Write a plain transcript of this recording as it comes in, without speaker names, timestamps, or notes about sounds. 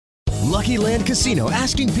Lucky Land Casino,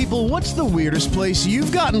 asking people, what's the weirdest place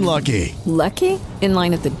you've gotten lucky? Lucky? In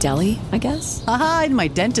line at the deli, I guess? Aha, in my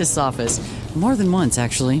dentist's office. More than once,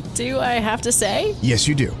 actually. Do I have to say? Yes,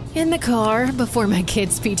 you do. In the car before my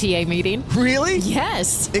kids' PTA meeting. Really?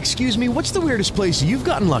 Yes. Excuse me, what's the weirdest place you've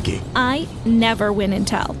gotten lucky? I never win and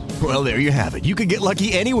tell. Well, there you have it. You can get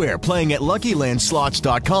lucky anywhere, playing at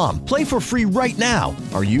LuckyLandSlots.com. Play for free right now.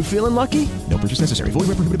 Are you feeling lucky? No purchase necessary. Void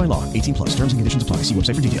where prohibited by law. 18 plus. Terms and conditions apply. See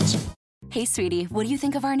website for details. Hey, sweetie, what do you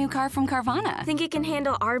think of our new car from Carvana? Think it can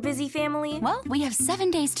handle our busy family? Well, we have 7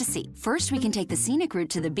 days to see. First, we can take the scenic route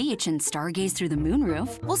to the beach and stargaze through the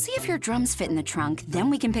moonroof. We'll see if your drums fit in the trunk. Then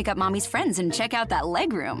we can pick up Mommy's friends and check out that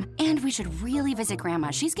legroom. And we should really visit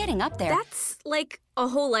Grandma. She's getting up there. That's like a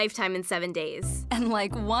whole lifetime in 7 days. And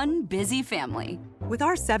like one busy family. With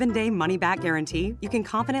our 7-day money-back guarantee, you can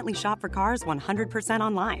confidently shop for cars 100%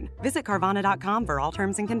 online. Visit Carvana.com for all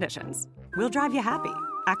terms and conditions. We'll drive you happy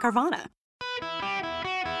at Carvana.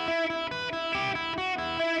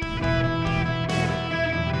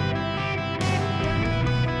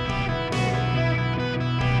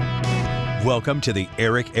 Welcome to the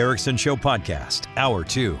Eric Erickson Show podcast, Hour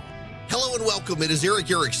 2. Hello and welcome. It is Eric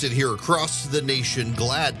Erickson here across the nation.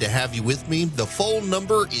 Glad to have you with me. The phone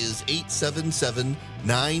number is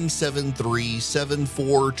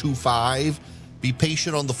 877-973-7425. Be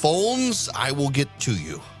patient on the phones. I will get to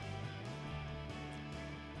you.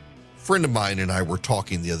 A friend of mine and I were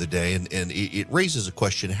talking the other day, and it raises a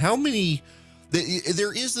question. How many,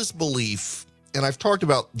 there is this belief, and I've talked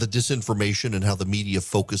about the disinformation and how the media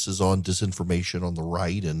focuses on disinformation on the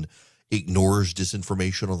right and ignores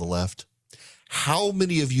disinformation on the left. How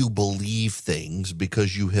many of you believe things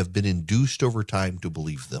because you have been induced over time to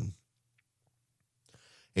believe them?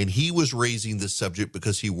 And he was raising this subject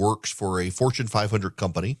because he works for a Fortune 500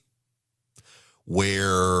 company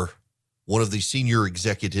where one of the senior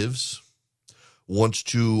executives wants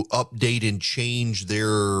to update and change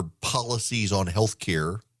their policies on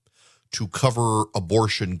healthcare to cover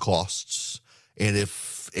abortion costs. And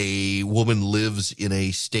if a woman lives in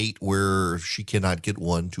a state where she cannot get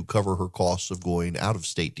one, to cover her costs of going out of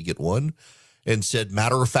state to get one. And said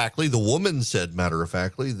matter-of-factly, the woman said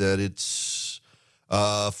matter-of-factly, that it's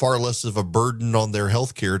far less of a burden on their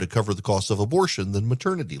health care to cover the cost of abortion than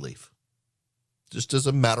maternity leave. Just as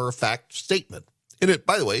a matter-of-fact statement. And it,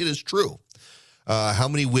 by the way, it is true. How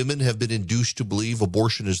many women have been induced to believe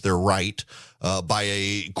abortion is their right by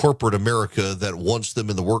a corporate America that wants them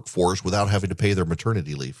in the workforce without having to pay their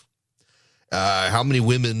maternity leave? How many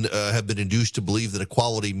women have been induced to believe that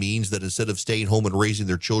equality means that instead of staying home and raising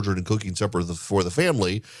their children and cooking supper for the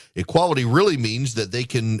family, equality really means that they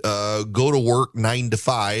can go to work 9 to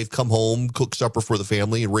 5, come home, cook supper for the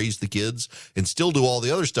family and raise the kids and still do all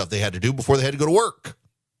the other stuff they had to do before they had to go to work?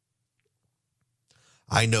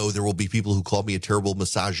 I know there will be people who call me a terrible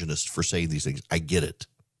misogynist for saying these things. I get it.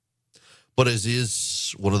 But it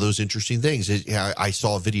is one of those interesting things. I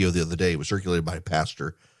saw a video the other day. It was circulated by a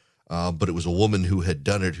pastor, but it was a woman who had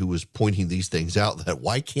done it who was pointing these things out, that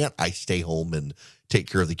why can't I stay home and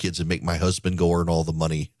take care of the kids and make my husband go earn all the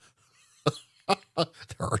money? There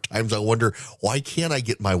are times I wonder, why can't I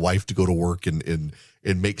get my wife to go to work and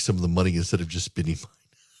make some of the money instead of just spending mine?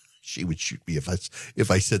 She would shoot me if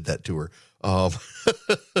I said that to her.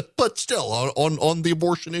 But still, on the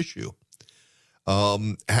abortion issue,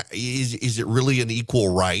 is it really an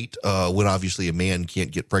equal right when obviously a man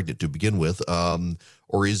can't get pregnant to begin with?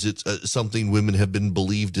 Or is it something women have been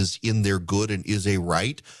believed is in their good and is a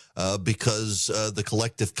right because the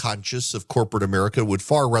collective conscience of corporate America would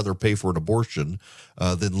far rather pay for an abortion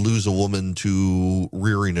than lose a woman to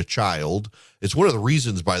rearing a child? It's one of the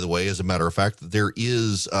reasons, by the way, as a matter of fact, that there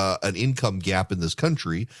is an income gap in this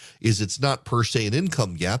country. Is it's not per se an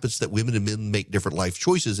income gap. It's that women and men make different life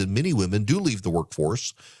choices, and many women do leave the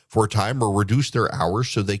workforce for a time or reduce their hours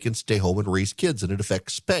so they can stay home and raise kids, and it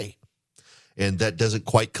affects pay. And that doesn't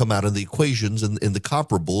quite come out in the equations and in the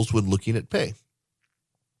comparables when looking at pay.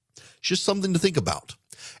 It's just something to think about.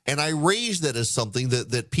 And I raise that as something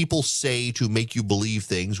that people say to make you believe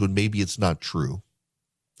things when maybe it's not true.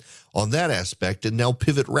 On that aspect, and now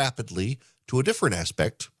pivot rapidly to a different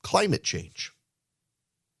aspect, climate change.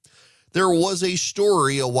 There was a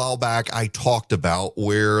story a while back I talked about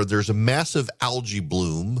where there's a massive algae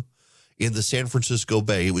bloom in the San Francisco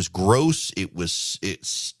Bay. It was gross, it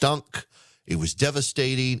stunk, it was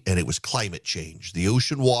devastating, and it was climate change. The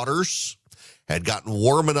ocean waters had gotten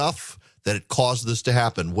warm enough that it caused this to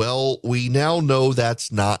happen. Well, we now know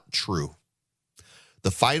that's not true. The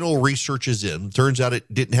final research is in. Turns out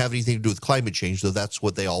it didn't have anything to do with climate change, though that's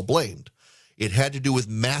what they all blamed. It had to do with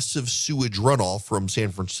massive sewage runoff from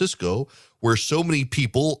San Francisco, where so many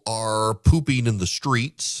people are pooping in the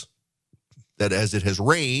streets that as it has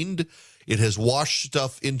rained, it has washed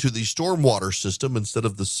stuff into the stormwater system instead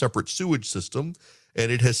of the separate sewage system,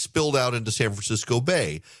 and it has spilled out into San Francisco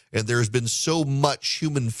Bay. And there's been so much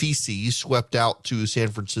human feces swept out to San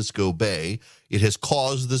Francisco Bay, it has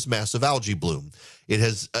caused this massive algae bloom. It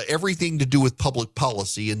has everything to do with public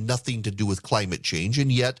policy and nothing to do with climate change. And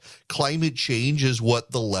yet climate change is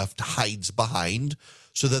what the left hides behind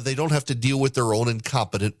so that they don't have to deal with their own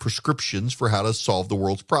incompetent prescriptions for how to solve the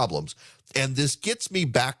world's problems. And this gets me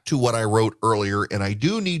back to what I wrote earlier, and I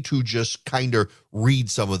do need to just kind of read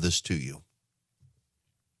some of this to you.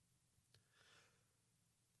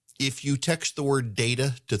 If you text the word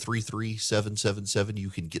data to 33777, you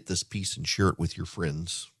can get this piece and share it with your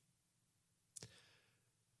friends.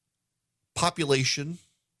 Population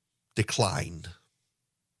declined.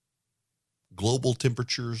 Global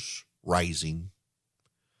temperatures rising.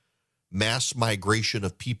 Mass migration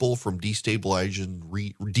of people from destabilized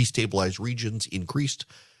regions increased.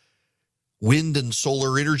 Wind and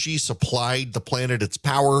solar energy supplied the planet its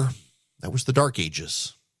power. That was the Dark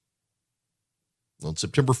Ages. On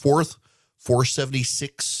September 4th,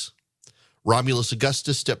 476, Romulus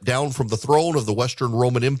Augustus stepped down from the throne of the Western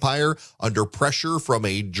Roman Empire under pressure from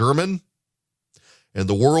a German, and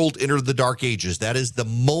the world entered the Dark Ages. That is the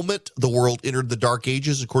moment the world entered the Dark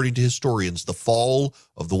Ages, according to historians, the fall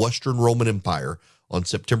of the Western Roman Empire on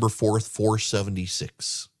September 4th,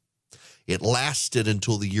 476. It lasted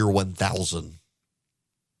until the year 1000.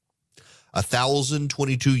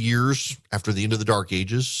 1,022 years after the end of the Dark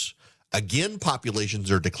Ages, again, populations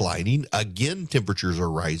are declining. Again, temperatures are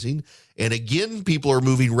rising. And again, people are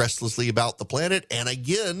moving restlessly about the planet. And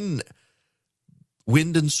again,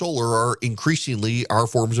 wind and solar are increasingly our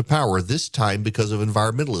forms of power, this time because of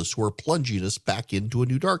environmentalists who are plunging us back into a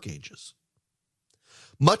new Dark Ages.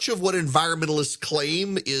 Much of what environmentalists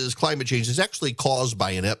claim is climate change is actually caused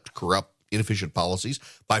by inept, corrupt, inefficient policies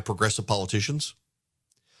by progressive politicians.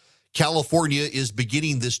 California is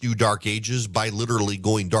beginning this new Dark Ages by literally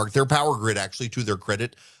going dark. Their power grid, actually, to their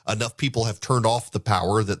credit, enough people have turned off the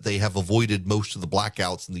power that they have avoided most of the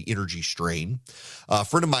blackouts and the energy strain. A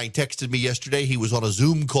friend of mine texted me yesterday. He was on a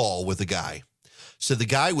Zoom call with a guy. So the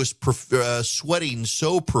guy was sweating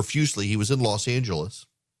so profusely. He was in Los Angeles.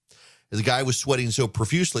 The guy was sweating so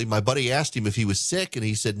profusely. My buddy asked him if he was sick, and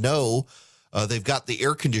he said no. They've got the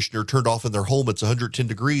air conditioner turned off in their home. It's 110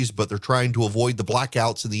 degrees, but they're trying to avoid the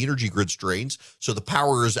blackouts and the energy grid strains. So the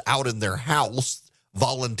power is out in their house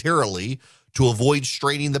voluntarily to avoid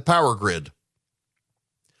straining the power grid.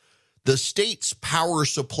 The state's power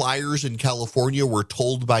suppliers in California were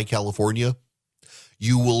told by California,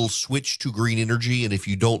 you will switch to green energy, and if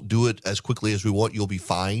you don't do it as quickly as we want, you'll be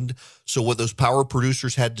fined. So what those power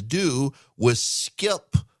producers had to do was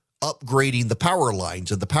skip upgrading the power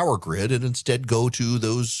lines and the power grid and instead go to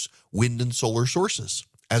those wind and solar sources.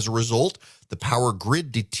 As a result, the power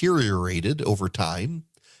grid deteriorated over time.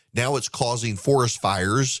 Now it's causing forest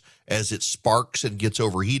fires as it sparks and gets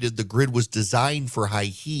overheated. The grid was designed for high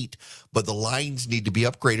heat, but the lines need to be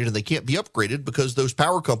upgraded, and they can't be upgraded because those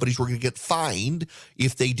power companies were going to get fined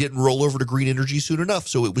if they didn't roll over to green energy soon enough.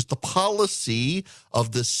 So it was the policy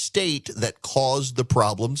of the state that caused the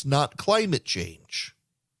problems, not climate change.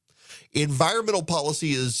 Environmental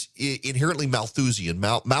policy is inherently Malthusian.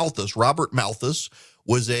 Malthus, Robert Malthus,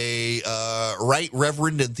 was a right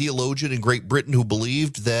reverend and theologian in Great Britain who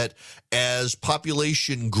believed that as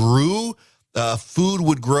population grew, food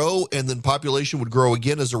would grow, and then population would grow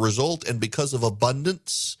again as a result. And because of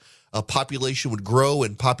abundance, population would grow,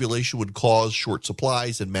 and population would cause short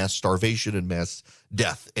supplies and mass starvation and mass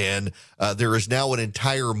death. And there is now an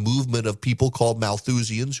entire movement of people called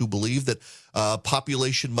Malthusians who believe that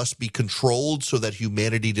population must be controlled so that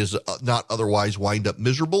humanity does not otherwise wind up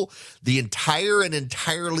miserable. The entire and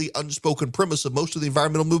entirely unspoken premise of most of the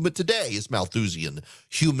environmental movement today is Malthusian.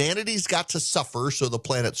 Humanity's got to suffer so the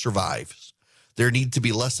planet survives. There need to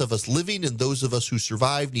be less of us living, and those of us who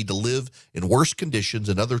survive need to live in worse conditions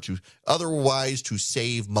and otherwise to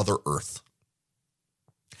save Mother Earth.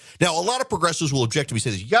 Now, a lot of progressives will object to me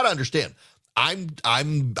saying this. You got to understand, I'm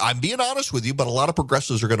being honest with you, but a lot of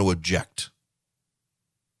progressives are going to object.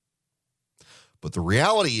 But the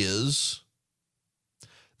reality is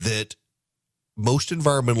that most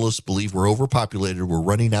environmentalists believe we're overpopulated, we're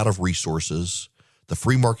running out of resources, the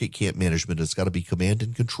free market can't manage it, it's got to be command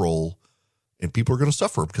and control, and people are going to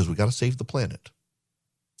suffer because we got to save the planet.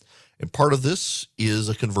 And part of this is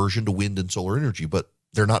a conversion to wind and solar energy, but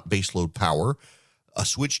they're not baseload power. A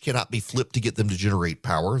switch cannot be flipped to get them to generate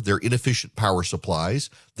power. They're inefficient power supplies.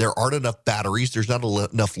 There aren't enough batteries. There's not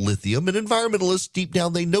enough lithium. And environmentalists, deep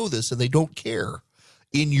down, they know this and they don't care.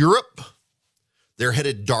 In Europe, they're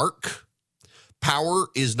headed dark. Power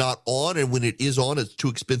is not on, and when it is on, it's too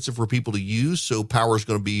expensive for people to use, so power is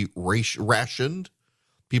going to be rationed.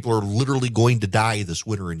 People are literally going to die this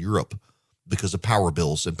winter in Europe because of power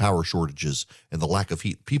bills and power shortages and the lack of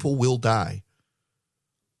heat. People will die.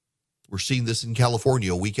 We're seeing this in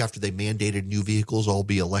California a week after they mandated new vehicles all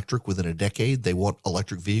be electric within a decade. They want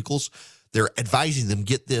electric vehicles. They're advising them,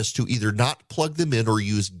 get this, to either not plug them in or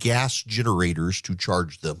use gas generators to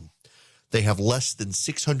charge them. They have less than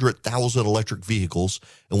 600,000 electric vehicles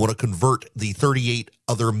and want to convert the 38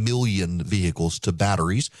 other million vehicles to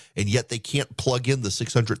batteries, and yet they can't plug in the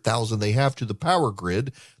 600,000 they have to the power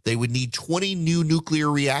grid. They would need 20 new nuclear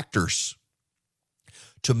reactors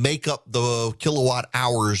to make up the kilowatt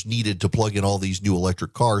hours needed to plug in all these new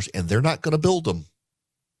electric cars, and they're not going to build them.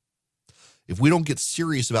 If we don't get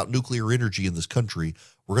serious about nuclear energy in this country,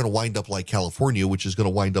 we're going to wind up like California, which is going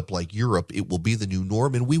to wind up like Europe. It will be the new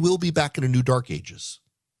norm, and we will be back in a new dark ages.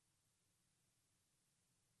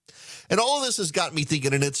 And all of this has got me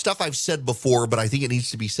thinking, and it's stuff I've said before, but I think it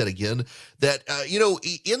needs to be said again, that,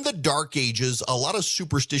 in the Dark Ages, a lot of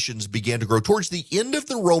superstitions began to grow. Towards the end of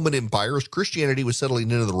the Roman Empire, as Christianity was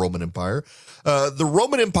settling into the Roman Empire, the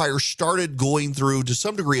Roman Empire started going through, to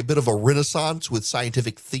some degree, a bit of a renaissance with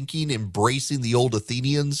scientific thinking, embracing the old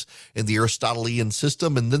Athenians and the Aristotelian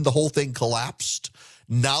system, and then the whole thing collapsed.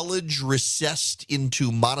 Knowledge recessed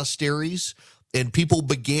into monasteries, and people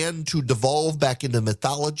began to devolve back into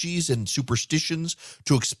mythologies and superstitions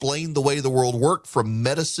to explain the way the world worked, from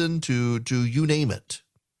medicine to you name it.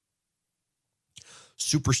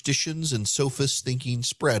 Superstitions and sophist thinking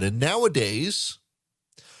spread. And nowadays,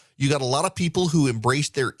 you got a lot of people who embrace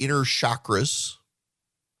their inner chakras,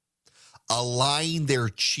 align their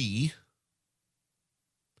chi,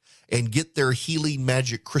 and get their healing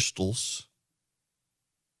magic crystals,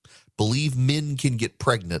 believe men can get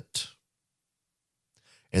pregnant,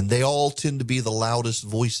 and they all tend to be the loudest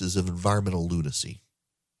voices of environmental lunacy.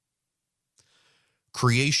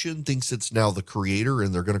 Creation thinks it's now the creator,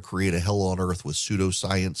 and they're going to create a hell on earth with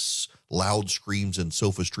pseudoscience, loud screams, and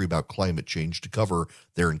sophistry about climate change to cover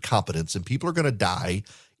their incompetence, and people are going to die.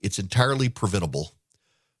 It's entirely preventable.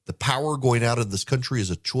 The power going out in this country is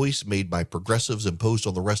a choice made by progressives imposed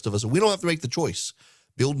on the rest of us, and we don't have to make the choice.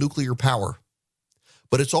 Build nuclear power.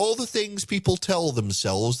 But it's all the things people tell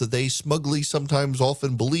themselves that they smugly sometimes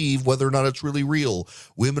often believe, whether or not it's really real.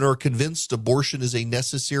 Women are convinced abortion is a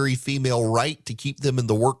necessary female right to keep them in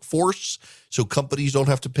the workforce, so companies don't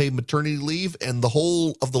have to pay maternity leave. And the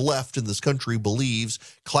whole of the left in this country believes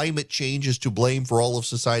climate change is to blame for all of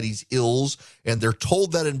society's ills. And they're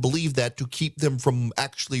told that and believe that to keep them from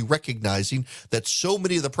actually recognizing that so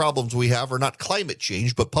many of the problems we have are not climate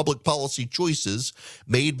change, but public policy choices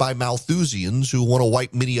made by Malthusians who want to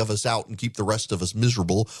wipe many of us out and keep the rest of us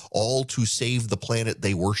miserable, all to save the planet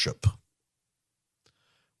they worship.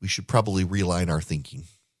 We should probably realign our thinking.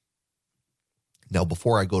 Now,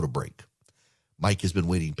 before I go to break, Mike has been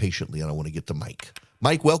waiting patiently, and I want to get to Mike.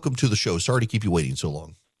 Mike, welcome to the show. Sorry to keep you waiting so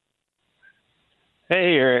long.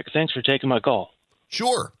 Hey, Eric. Thanks for taking my call.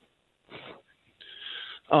 Sure.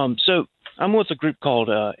 So I'm with a group called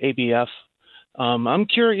ABF. I'm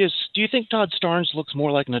curious, do you think Todd Starnes looks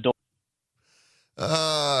more like an adult?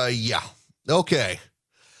 Yeah. Okay.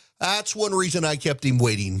 That's one reason I kept him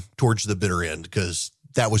waiting towards the bitter end, because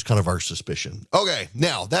that was kind of our suspicion. Okay.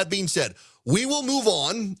 Now, that being said, we will move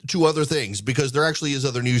on to other things, because there actually is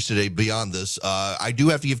other news today beyond this. I do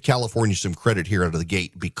have to give California some credit here out of the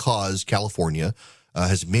gate, because California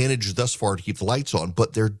has managed thus far to keep the lights on,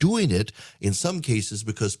 but they're doing it in some cases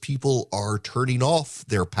because people are turning off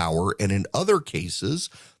their power, and in other cases,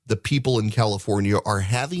 the people in California are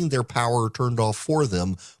having their power turned off for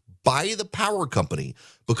them by the power company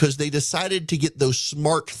because they decided to get those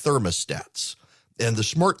smart thermostats. And the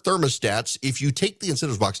smart thermostats, if you take the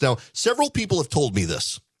incentives box, now several people have told me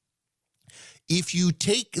this. If you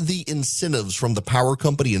take the incentives from the power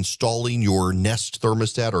company installing your Nest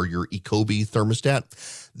thermostat or your Ecobee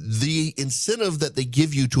thermostat, the incentive that they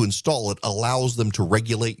give you to install it allows them to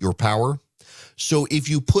regulate your power. So if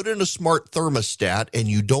you put in a smart thermostat and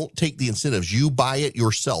you don't take the incentives, you buy it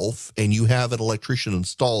yourself and you have an electrician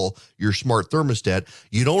install your smart thermostat,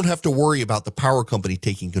 you don't have to worry about the power company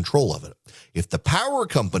taking control of it. If the power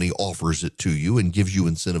company offers it to you and gives you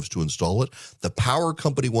incentives to install it, the power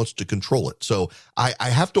company wants to control it. So I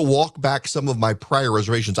have to walk back some of my prior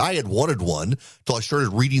reservations. I had wanted one till I started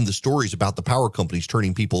reading the stories about the power companies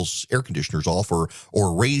turning people's air conditioners off or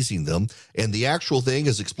raising them. And the actual thing,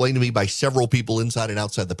 as explained to me by several people inside and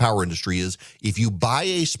outside the power industry, is if you buy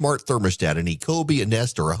a smart thermostat, an Ecobee, a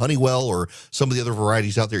Nest, or a Honeywell, or some of the other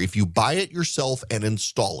varieties out there, if you buy it yourself and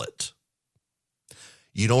install it,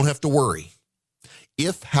 you don't have to worry.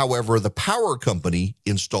 If, however, the power company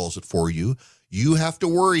installs it for you, you have to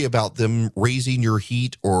worry about them raising your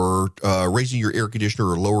heat or raising your air conditioner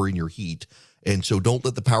or lowering your heat. And so don't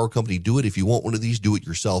let the power company do it. If you want one of these, do it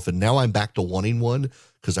yourself. And now I'm back to wanting one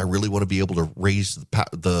because I really want to be able to raise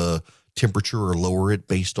the temperature or lower it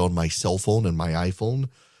based on my cell phone and my iPhone.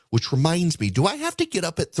 Which reminds me, do I have to get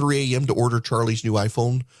up at 3 a.m. to order Charlie's new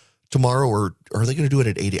iPhone tomorrow, or are they going to do it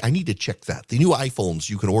at 8 a.m.? I need to check that. The new iPhones,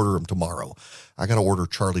 you can order them tomorrow. I got to order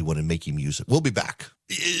Charlie one and make him use it. We'll be back.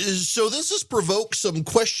 So this has provoked some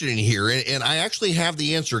questioning here, and I actually have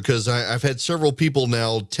the answer because I've had several people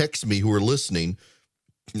now text me who are listening,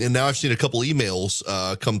 and now I've seen a couple emails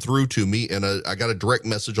come through to me, and I got a direct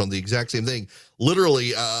message on the exact same thing.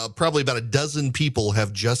 Literally, probably about a dozen people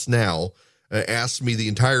have just now asked me the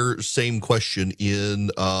entire same question in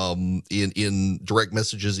direct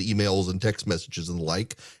messages, emails, and text messages and the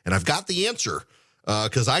like, and I've got the answer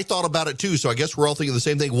because I thought about it too. So I guess we're all thinking the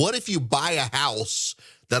same thing. What if you buy a house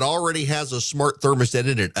that already has a smart thermostat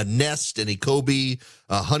in it, a Nest, an Ecobee,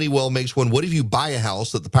 Honeywell makes one? What if you buy a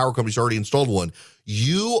house that the power company's already installed one?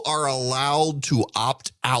 You are allowed to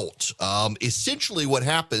opt out. Essentially what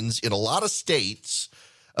happens in a lot of states,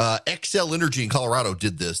 XL Energy in Colorado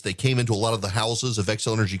did this. They came into a lot of the houses of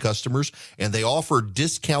XL Energy customers, and they offered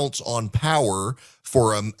discounts on power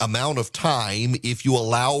for an amount of time if you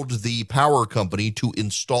allowed the power company to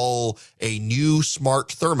install a new smart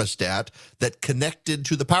thermostat that connected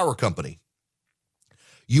to the power company.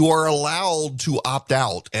 You are allowed to opt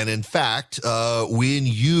out. And in fact, when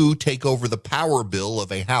you take over the power bill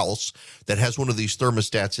of a house that has one of these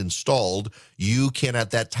thermostats installed, you can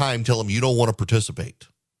at that time tell them you don't want to participate.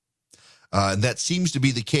 And that seems to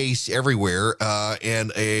be the case everywhere.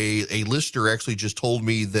 And a listener actually just told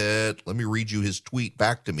me that, let me read you his tweet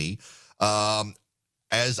back to me.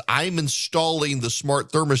 As I'm installing the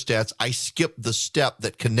smart thermostats, I skip the step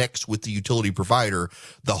that connects with the utility provider.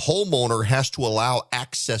 The homeowner has to allow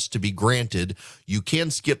access to be granted. You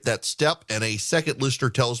can skip that step. And a second listener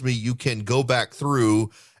tells me you can go back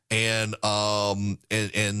through and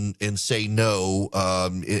say no,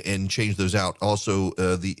 and change those out. Also,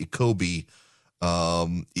 the Ecobee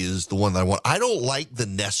is the one that I want. I don't like the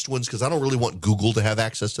Nest ones because I don't really want Google to have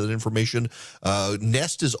access to that information.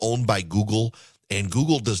 Nest is owned by Google, and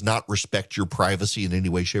Google does not respect your privacy in any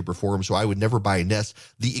way, shape, or form, so I would never buy a Nest.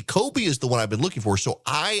 The Ecobee is the one I've been looking for, so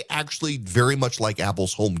I actually very much like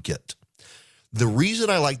Apple's HomeKit. The reason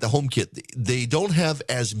I like the HomeKit, they don't have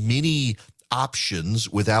as many options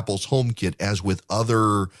with Apple's HomeKit as with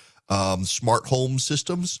other smart home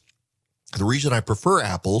systems. The reason I prefer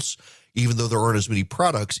Apple's, even though there aren't as many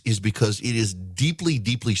products, is because it is deeply,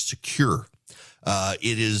 deeply secure.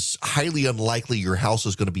 It is highly unlikely your house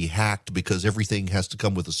is going to be hacked because everything has to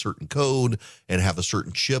come with a certain code and have a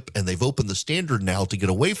certain chip, and they've opened the standard now to get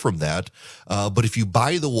away from that. But if you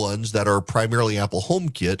buy the ones that are primarily Apple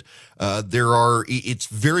HomeKit, it's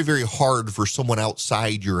very, very hard for someone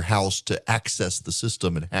outside your house to access the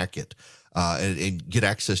system and hack it and get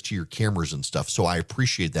access to your cameras and stuff. So I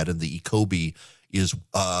appreciate that, and the Ecobee is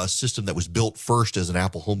a system that was built first as an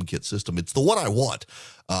Apple HomeKit system. It's the one I want.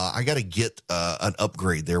 I got to get an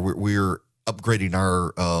upgrade there. We're upgrading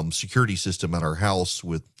our security system at our house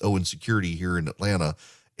with Owen Security here in Atlanta.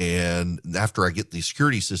 And after I get the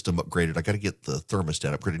security system upgraded, I got to get the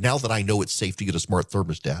thermostat upgraded. Now that I know it's safe to get a smart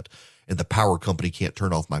thermostat and the power company can't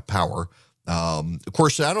turn off my power. Of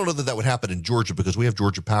course, I don't know that would happen in Georgia because we have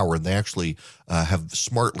Georgia Power, and they actually have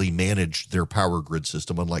smartly managed their power grid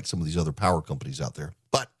system, unlike some of these other power companies out there.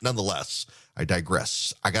 But nonetheless, I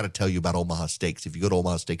digress. I got to tell you about Omaha Steaks. If you go to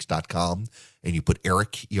omahasteaks.com and you put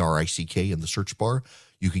Eric, E-R-I-C-K, in the search bar,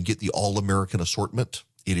 you can get the all-American assortment.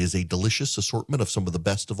 It is a delicious assortment of some of the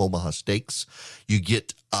best of Omaha steaks. You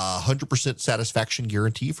get a 100% satisfaction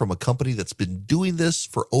guarantee from a company that's been doing this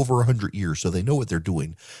for over 100 years, so they know what they're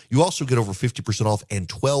doing. You also get over 50% off and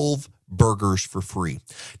 12 burgers for free.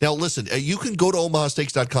 Now, listen, you can go to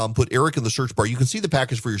omahasteaks.com, put Eric in the search bar. You can see the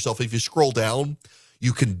package for yourself. If you scroll down,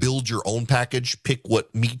 You can build your own package, pick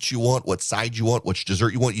what meats you want, what sides you want, which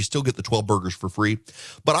dessert you want. You still get the 12 burgers for free.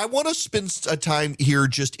 But I want to spend a time here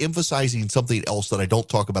just emphasizing something else that I don't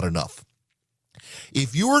talk about enough.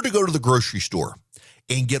 If you were to go to the grocery store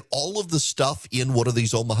and get all of the stuff in one of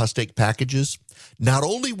these Omaha Steak packages, not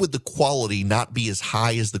only would the quality not be as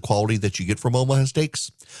high as the quality that you get from Omaha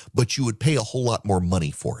Steaks, but you would pay a whole lot more money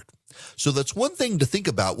for it. So that's one thing to think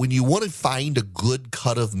about. When you want to find a good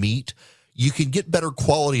cut of meat, you can get better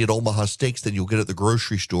quality at Omaha Steaks than you'll get at the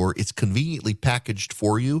grocery store. It's conveniently packaged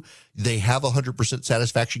for you. They have a 100%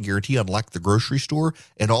 satisfaction guarantee, unlike the grocery store.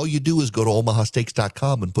 And all you do is go to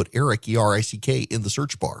omahasteaks.com and put Eric, E-R-I-C-K, in the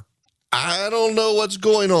search bar. I don't know what's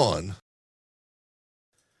going on.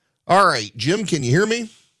 All right, Jim, can you hear me?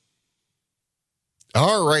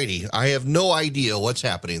 All righty. I have no idea what's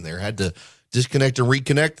happening there. Had to disconnect and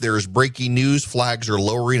reconnect. There's breaking news. Flags are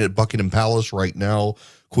lowering at Buckingham Palace right now.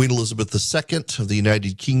 Queen Elizabeth II of the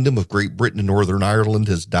United Kingdom of Great Britain and Northern Ireland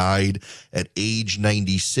has died at age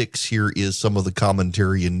 96. Here is some of the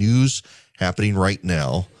commentary and news happening right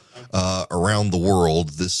now around the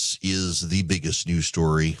world. This is the biggest news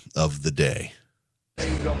story of the day.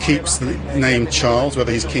 Keeps the name Charles,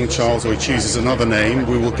 whether he's King Charles or he chooses another name.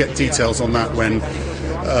 We will get details on that when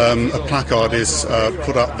a placard is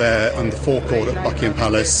put up there on the forecourt at Buckingham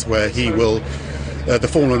Palace, where he will, the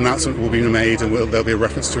formal announcement will be made, and there'll be a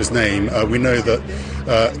reference to his name. We know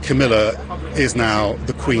that Camilla is now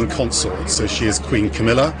the Queen Consort, so she is Queen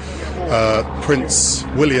Camilla. Prince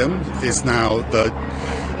William is now the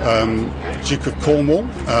Duke of Cornwall.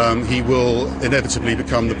 He will inevitably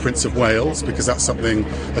become the Prince of Wales, because that's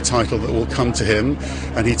a title that will come to him,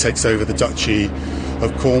 and he takes over the Duchy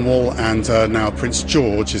of Cornwall, and now Prince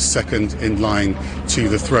George is second in line to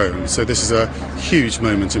the throne. So this is a huge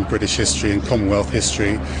moment in British history and Commonwealth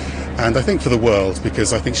history, and I think for the world,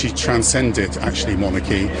 because I think she transcended actually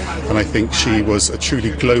monarchy, and I think she was a truly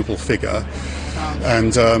global figure,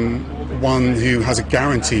 and one who has a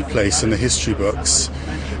guaranteed place in the history books.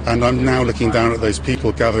 And I'm now looking down at those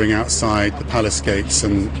people gathering outside the palace gates,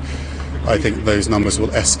 and I think those numbers will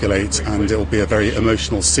escalate, and it will be a very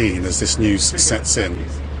emotional scene as this news sets in.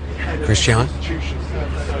 Christian?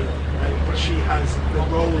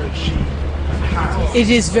 It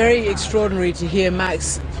is very extraordinary to hear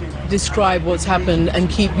Max describe what's happened and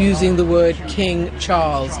keep using the word King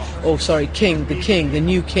Charles, the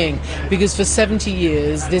new king, because for 70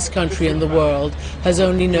 years this country and the world has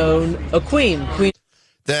only known a queen.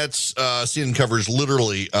 That's CNN covers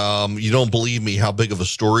literally. You don't believe me how big of a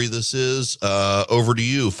story this is. Over to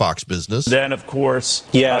you, Fox Business. Then, of course,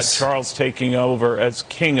 Charles taking over as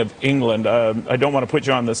King of England. I don't want to put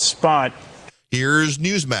you on the spot. Here's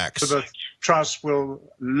Newsmax. The Trust will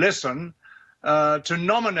listen to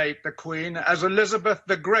nominate the Queen as Elizabeth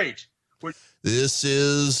the Great. This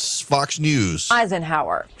is Fox News.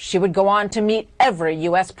 Eisenhower. She would go on to meet every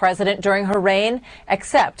U.S. president during her reign,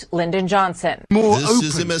 except Lyndon Johnson. More this open,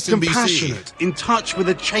 is MSNBC. Compassionate, in touch with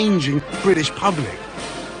a changing British public.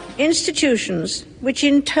 Institutions, which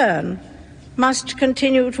in turn must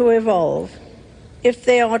continue to evolve if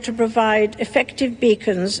they are to provide effective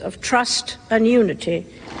beacons of trust and unity.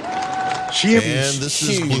 And this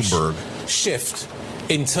is Bloomberg. Shift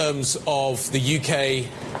in terms of the UK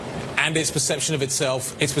and its perception of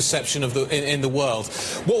itself, its perception of in the world.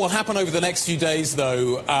 What will happen over the next few days,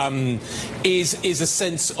 though, is a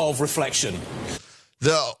sense of reflection.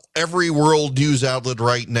 Every world news outlet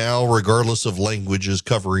right now, regardless of language, is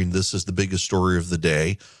covering this as the biggest story of the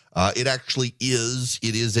day. It actually is.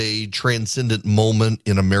 It is a transcendent moment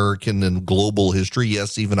in American and global history.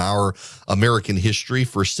 Yes, even our American history.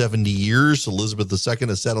 For 70 years, Elizabeth II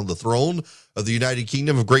has sat on the throne of the United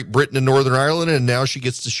Kingdom of Great Britain and Northern Ireland, and now she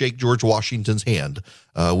gets to shake George Washington's hand.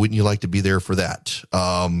 Wouldn't you like to be there for that?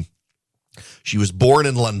 She was born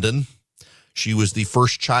in London. She was the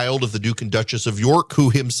first child of the Duke and Duchess of York, who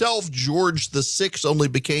himself, George VI, only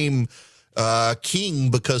became king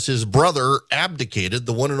because his brother abdicated,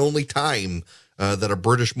 the one and only time that a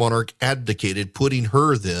British monarch abdicated, putting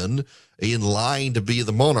her then in line to be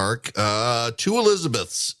the monarch. Two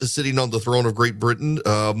Elizabeths sitting on the throne of Great Britain.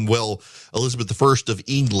 Elizabeth I of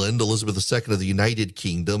England, Elizabeth II of the United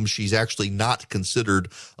Kingdom. She's actually not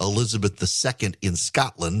considered Elizabeth II in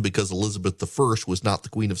Scotland because Elizabeth I was not the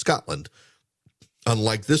Queen of Scotland.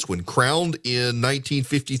 Unlike this one, crowned in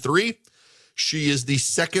 1953, she is the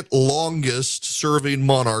second longest serving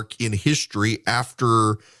monarch in history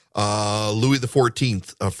after Louis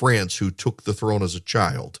XIV of France, who took the throne as a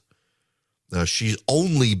child. She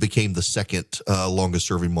only became the second longest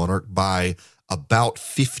serving monarch by about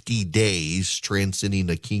 50 days,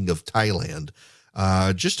 transcending a king of Thailand.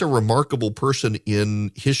 Just a remarkable person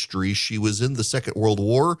in history. She was in the Second World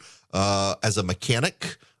War as a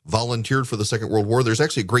mechanic, volunteered for the Second World War. There's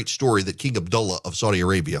actually a great story that King Abdullah of Saudi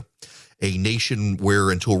Arabia, a nation where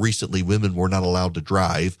until recently women were not allowed to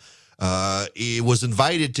drive, he was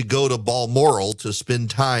invited to go to Balmoral to spend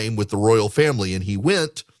time with the royal family, and he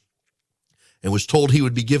went and was told he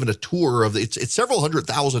would be given a tour of it's several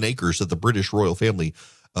 100,000 acres that the British royal family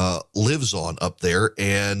lives on up there,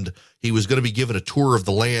 and he was going to be given a tour of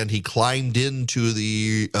the land. He climbed into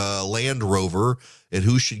the Land Rover, and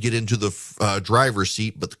who should get into the driver's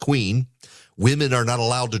seat but the Queen. Women are not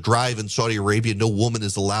allowed to drive in Saudi Arabia. No woman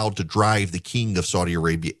is allowed to drive the King of Saudi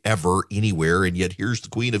Arabia ever, anywhere, and yet here's the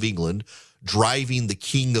Queen of England driving the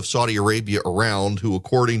King of Saudi Arabia around, who,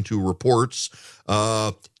 according to reports,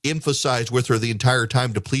 emphasized with her the entire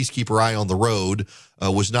time to please keep her eye on the road,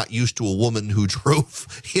 was not used to a woman who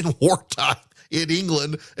drove in wartime in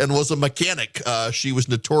England and was a mechanic. She was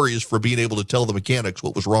notorious for being able to tell the mechanics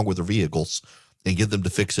what was wrong with their vehicles and get them to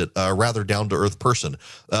fix it. Rather down-to-earth person.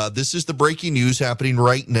 This is the breaking news happening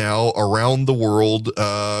right now around the world.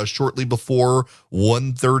 Shortly before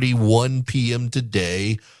 1:31 p.m.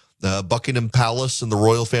 today, Buckingham Palace and the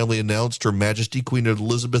royal family announced Her Majesty Queen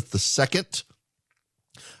Elizabeth II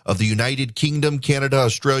of the United Kingdom, Canada,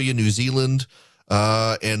 Australia, New Zealand,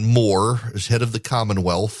 and more, as head of the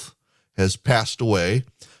Commonwealth, has passed away.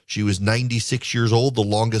 She was 96 years old, the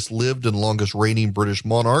longest lived and longest reigning British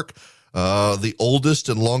monarch, the oldest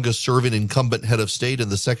and longest serving incumbent head of state,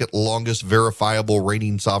 and the second longest verifiable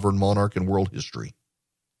reigning sovereign monarch in world history.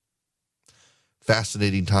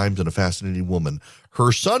 Fascinating times and a fascinating woman.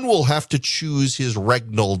 Her son will have to choose his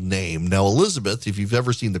regnal name. Now, Elizabeth, if you've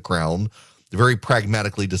ever seen The Crown, very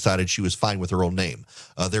pragmatically decided she was fine with her own name.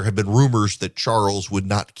 There have been rumors that Charles would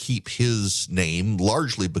not keep his name,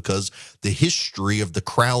 largely because the history of the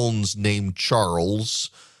Crown's name Charles,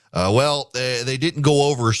 they didn't go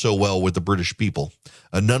over so well with the British people.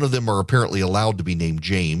 None of them are apparently allowed to be named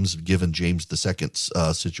James, given James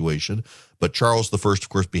II's situation. But Charles I, of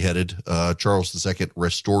course, beheaded. Charles II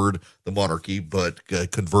restored the monarchy, but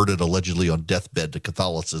converted allegedly on deathbed to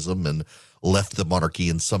Catholicism and left the monarchy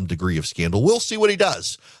in some degree of scandal. We'll see what he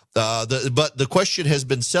does. But the question has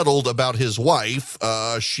been settled about his wife.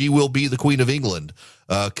 She will be the Queen of England.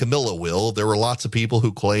 Camilla will. There were lots of people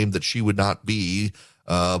who claimed that she would not be,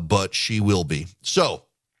 but she will be. So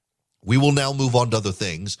we will now move on to other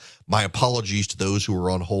things. My apologies to those who were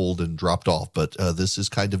on hold and dropped off, but this is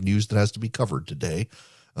kind of news that has to be covered today.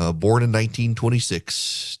 Born in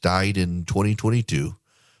 1926, died in 2022.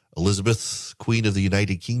 Elizabeth, Queen of the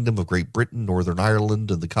United Kingdom of Great Britain, Northern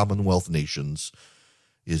Ireland, and the Commonwealth nations,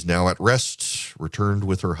 is now at rest, returned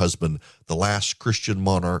with her husband, the last Christian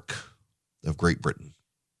monarch of Great Britain.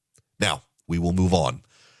 Now, we will move on.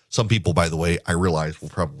 Some people, by the way, I realize will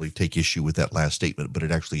probably take issue with that last statement, but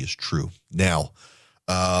it actually is true. Now,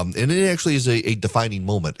 and it actually is a defining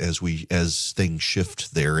moment as things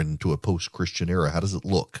shift there into a post-Christian era. How does it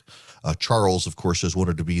look? Charles, of course, has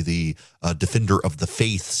wanted to be the defender of the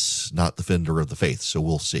faiths, not defender of the faith. So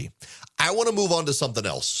we'll see. I want to move on to something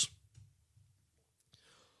else.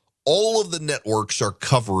 All of the networks are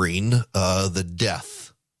covering the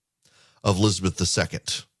death of Elizabeth II.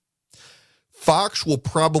 Fox will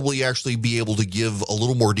probably actually be able to give a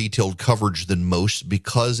little more detailed coverage than most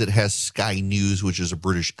because it has Sky News, which is a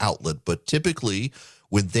British outlet. But typically,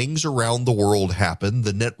 when things around the world happen,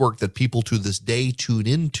 the network that people to this day tune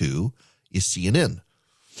into is CNN,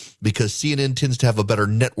 because CNN tends to have a better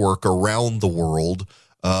network around the world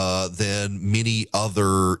than many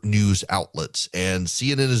other news outlets. And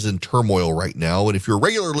CNN is in turmoil right now. And if you're a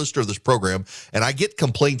regular listener of this program, and I get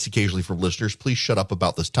complaints occasionally from listeners, please shut up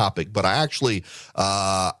about this topic. But I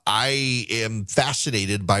am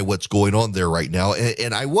fascinated by what's going on there right now.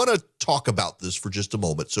 And I want to talk about this for just a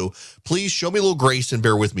moment. So please show me a little grace and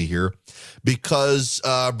bear with me here, because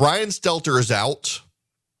Brian Stelter is out.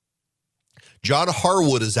 John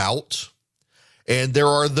Harwood is out. And there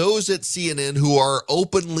are those at CNN who are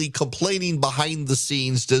openly complaining behind the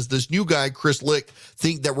scenes. Does this new guy, Chris Lick,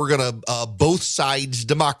 think that we're going to both sides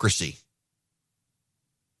democracy?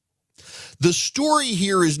 The story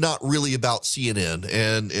here is not really about CNN,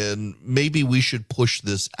 and maybe we should push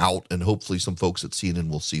this out, and hopefully some folks at CNN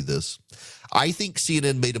will see this. I think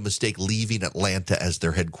CNN made a mistake leaving Atlanta as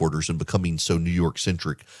their headquarters and becoming so New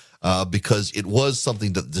York-centric. Because it was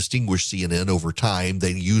something that distinguished CNN over time.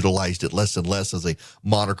 They utilized it less and less as a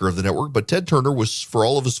moniker of the network. But Ted Turner was, for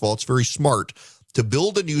all of his faults, very smart to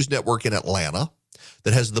build a news network in Atlanta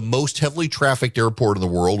that has the most heavily trafficked airport in the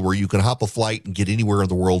world, where you can hop a flight and get anywhere in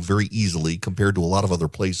the world very easily compared to a lot of other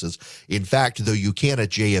places. In fact, though you can at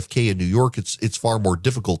JFK in New York, it's far more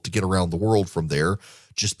difficult to get around the world from there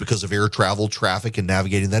just because of air travel, traffic, and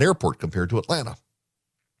navigating that airport compared to Atlanta.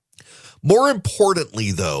 More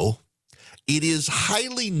importantly, though, it is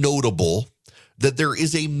highly notable that there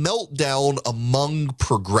is a meltdown among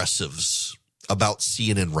progressives about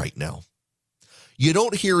CNN right now. You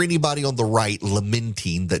don't hear anybody on the right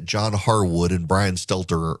lamenting that John Harwood and Brian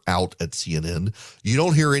Stelter are out at CNN. You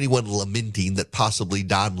don't hear anyone lamenting that possibly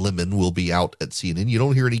Don Lemon will be out at CNN. You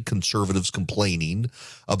don't hear any conservatives complaining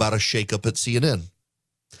about a shakeup at CNN.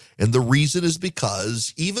 And the reason is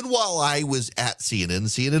because even while I was at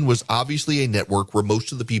CNN was obviously a network where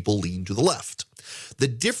most of the people lean to the left. The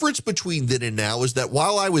difference between then and now is that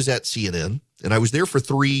while I was at CNN, and I was there for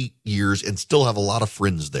 3 years and still have a lot of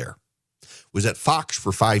friends there, was at Fox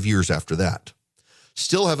for 5 years after that.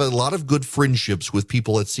 Still have a lot of good friendships with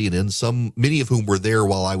people at CNN, many of whom were there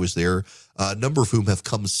while I was there, a number of whom have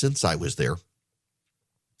come since I was there.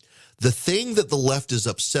 The thing that the left is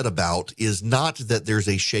upset about is not that there's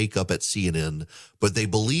a shakeup at CNN, but they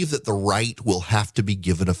believe that the right will have to be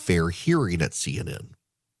given a fair hearing at CNN.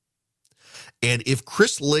 And if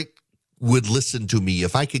Chris Licht would listen to me,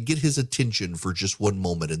 if I could get his attention for just one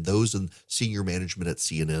moment, and those in senior management at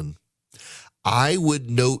CNN, I would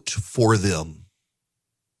note for them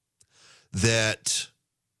that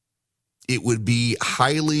it would be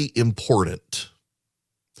highly important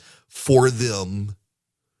for them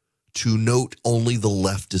to note only the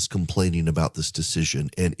left is complaining about this decision.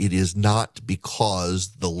 And it is not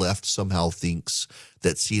because the left somehow thinks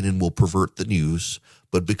that CNN will pervert the news,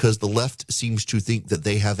 but because the left seems to think that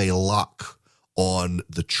they have a lock on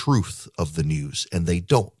the truth of the news, and they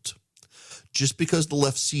don't. Just because the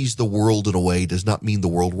left sees the world in a way does not mean the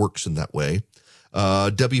world works in that way.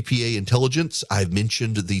 WPA intelligence, I've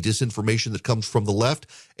mentioned the disinformation that comes from the left,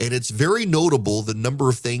 and it's very notable the number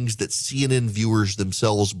of things that CNN viewers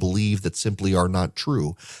themselves believe that simply are not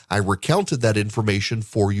true. I recounted that information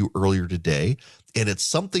for you earlier today, and it's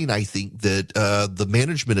something I think that the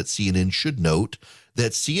management at CNN should note,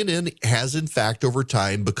 that CNN has, in fact, over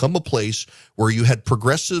time become a place where you had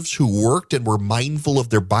progressives who worked and were mindful of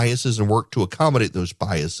their biases and worked to accommodate those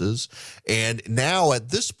biases. And now at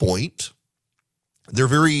this point, they're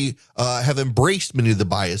have embraced many of the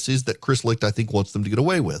biases that Chris Licht, I think, wants them to get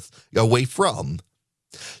away from.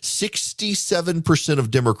 67% of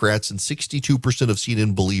Democrats and 62% of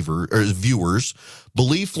CNN viewers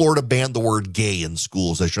believe Florida banned the word gay in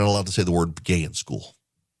schools. That you're not allowed to say the word gay in school.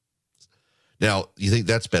 Now, you think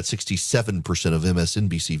that's bad. 67% of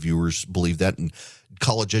MSNBC viewers believe that, and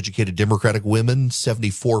college-educated Democratic women,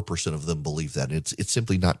 74% of them believe that. It's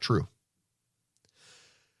simply not true.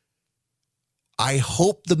 I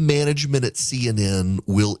hope the management at CNN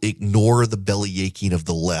will ignore the belly aching of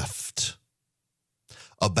the left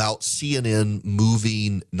about CNN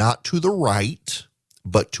moving not to the right,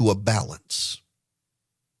 but to a balance.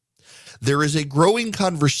 There is a growing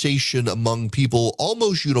conversation among people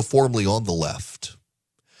almost uniformly on the left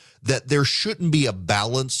that there shouldn't be a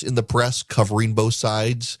balance in the press covering both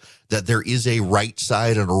sides, that there is a right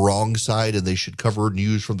side and a wrong side, and they should cover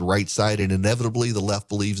news from the right side, and inevitably the left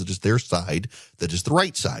believes it is their side that is the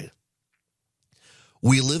right side.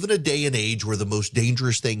 We live in a day and age where the most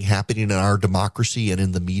dangerous thing happening in our democracy and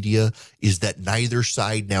in the media is that neither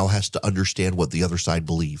side now has to understand what the other side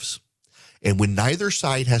believes. And when neither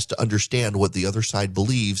side has to understand what the other side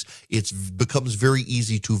believes, it becomes very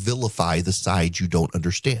easy to vilify the side you don't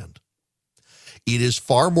understand. It is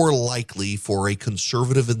far more likely for a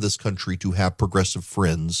conservative in this country to have progressive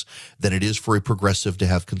friends than it is for a progressive to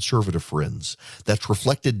have conservative friends. That's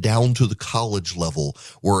reflected down to the college level,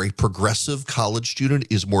 where a progressive college student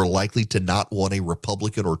is more likely to not want a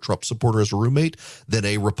Republican or Trump supporter as a roommate than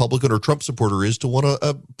a Republican or Trump supporter is to want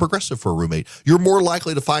a progressive for a roommate. You're more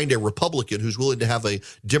likely to find a Republican who's willing to have a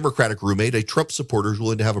Democratic roommate, a Trump supporter who's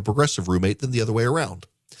willing to have a progressive roommate, than the other way around.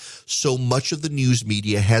 So much of the news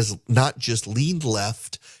media has not just leaned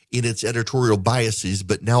left in its editorial biases,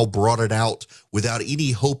 but now brought it out without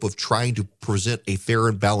any hope of trying to present a fair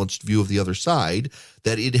and balanced view of the other side,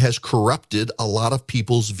 that it has corrupted a lot of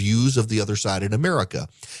people's views of the other side in America.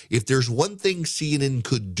 If there's one thing CNN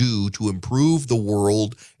could do to improve the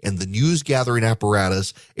world and the news gathering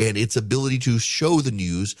apparatus and its ability to show the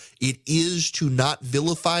news, it is to not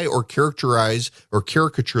vilify or characterize or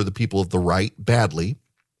caricature the people of the right badly,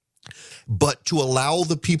 but to allow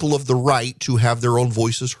the people of the right to have their own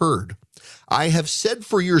voices heard. I have said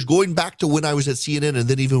for years, going back to when I was at CNN and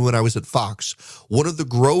then even when I was at Fox, one of the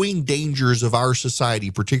growing dangers of our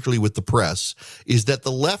society, particularly with the press, is that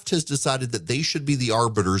the left has decided that they should be the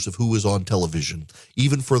arbiters of who is on television,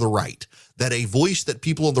 even for the right. That a voice that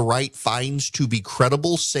people on the right finds to be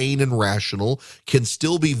credible, sane, and rational can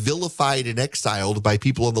still be vilified and exiled by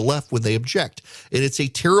people on the left when they object. And it's a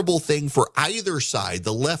terrible thing for either side,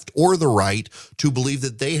 the left or the right, to believe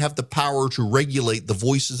that they have the power to regulate the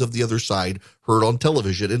voices of the other side heard on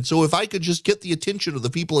television. And so if I could just get the attention of the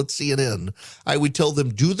people at CNN, I would tell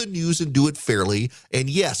them, do the news and do it fairly. And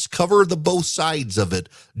yes, cover the both sides of it.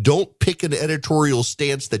 Don't pick an editorial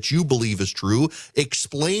stance that you believe is true.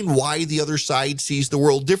 Explain why the other side sees the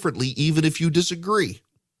world differently, even if you disagree.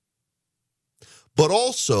 But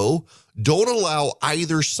also, don't allow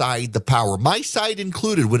either side the power, my side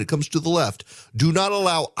included when it comes to the left, do not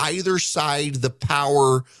allow either side the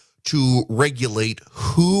power to regulate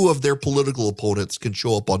who of their political opponents can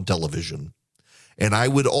show up on television. And I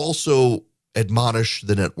would also admonish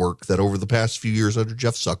the network that over the past few years under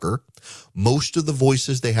Jeff Zucker, most of the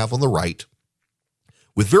voices they have on the right,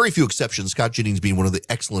 with very few exceptions, Scott Jennings being one of the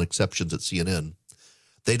excellent exceptions at CNN,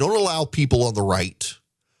 they don't allow people on the right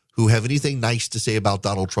who have anything nice to say about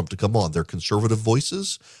Donald Trump to come on. Their conservative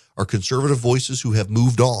voices are conservative voices who have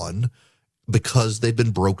moved on because they've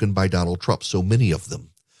been broken by Donald Trump, so many of them.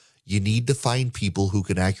 You need to find people who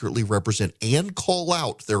can accurately represent and call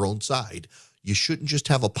out their own side. You shouldn't just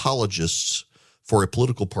have apologists for a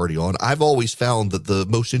political party on. I've always found that the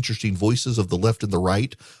most interesting voices of the left and the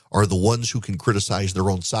right are the ones who can criticize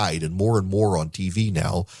their own side. And more on TV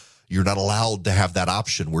now, you're not allowed to have that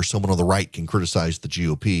option where someone on the right can criticize the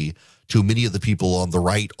GOP. Too many of the people on the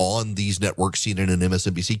right on these networks, CNN and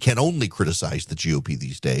MSNBC, can only criticize the GOP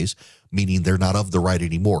these days, meaning they're not of the right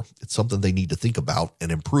anymore. It's something they need to think about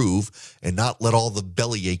and improve and not let all the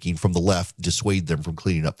belly aching from the left dissuade them from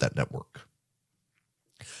cleaning up that network.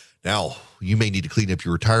 Now, you may need to clean up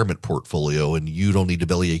your retirement portfolio, and you don't need to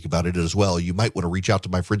bellyache about it as well. You might want to reach out to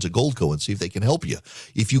my friends at Goldco and see if they can help you.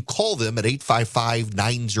 If you call them at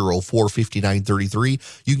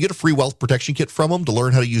 855-904-5933, you can get a free wealth protection kit from them to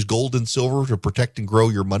learn how to use gold and silver to protect and grow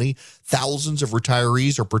your money. Thousands of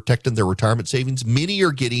retirees are protecting their retirement savings. Many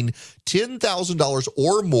are getting $10,000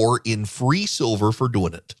 or more in free silver for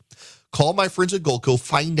doing it. Call my friends at Goldco,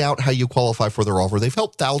 find out how you qualify for their offer. They've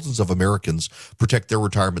helped thousands of Americans protect their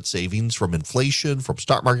retirement savings from inflation, from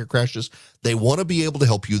stock market crashes. They want to be able to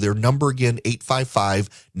help you. Their number again,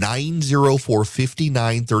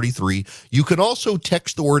 855-904-5933. You can also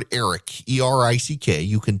text the word ERIC, E-R-I-C-K.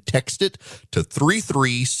 You can text it to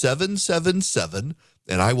 33777,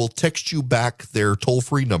 and I will text you back their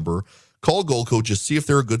toll-free number. Call Goldco, just see if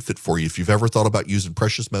they're a good fit for you if you've ever thought about using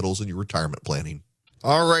precious metals in your retirement planning.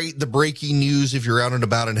 All right, the breaking news, if you're out and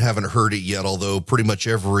about and haven't heard it yet, although pretty much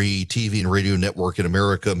every TV and radio network in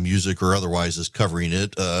America, music or otherwise, is covering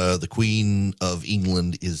it, the Queen of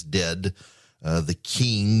England is dead. The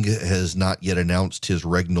King has not yet announced his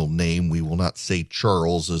regnal name. We will not say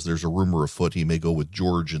Charles, as there's a rumor afoot he may go with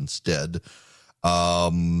George instead.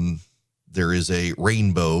 There is a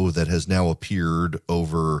rainbow that has now appeared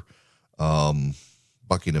over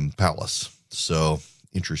Buckingham Palace. So,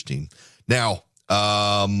 interesting. Now,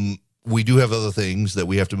 we do have other things that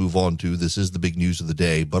we have to move on to. This is the big news of the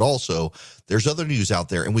day, but also there's other news out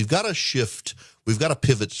there, and we've got to shift. We've got to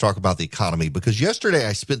pivot to talk about the economy, because yesterday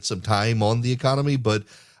I spent some time on the economy, but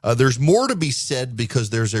there's more to be said, because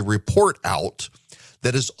there's a report out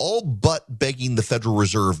that is all but begging the Federal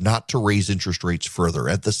Reserve not to raise interest rates further.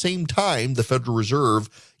 At the same time, the Federal Reserve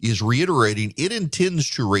is reiterating it intends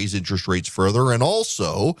to raise interest rates further, and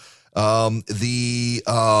also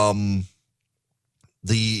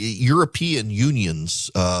the European Union's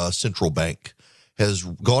central bank has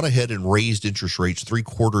gone ahead and raised interest rates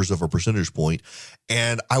 0.75 of a percentage point.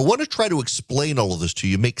 And I want to try to explain all of this to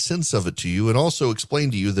you, make sense of it to you, and also explain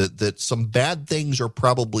to you that some bad things are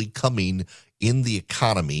probably coming in the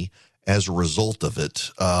economy as a result of it,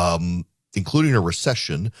 including a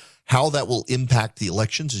recession. How that will impact the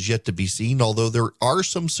elections is yet to be seen, although there are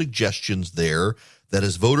some suggestions there that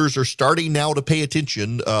as voters are starting now to pay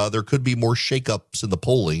attention, there could be more shakeups in the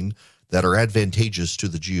polling that are advantageous to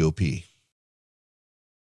the GOP.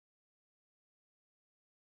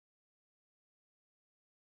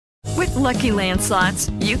 With Lucky Land Slots,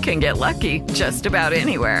 you can get lucky just about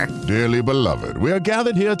anywhere. Dearly beloved, we are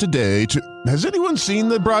gathered here today to... Has anyone seen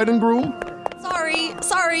the bride and groom?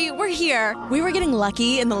 Sorry, we're here. We were getting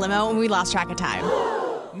lucky in the limo and we lost track of time.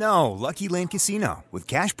 No, Lucky Land Casino, with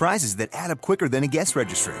cash prizes that add up quicker than a guest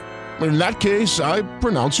registry. In that case, I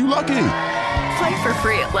pronounce you lucky. Play for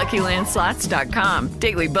free at LuckyLandSlots.com.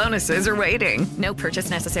 Daily bonuses are waiting. No purchase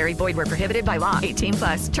necessary. Void where prohibited by law.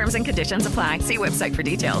 18+. Terms and conditions apply. See website for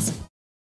details.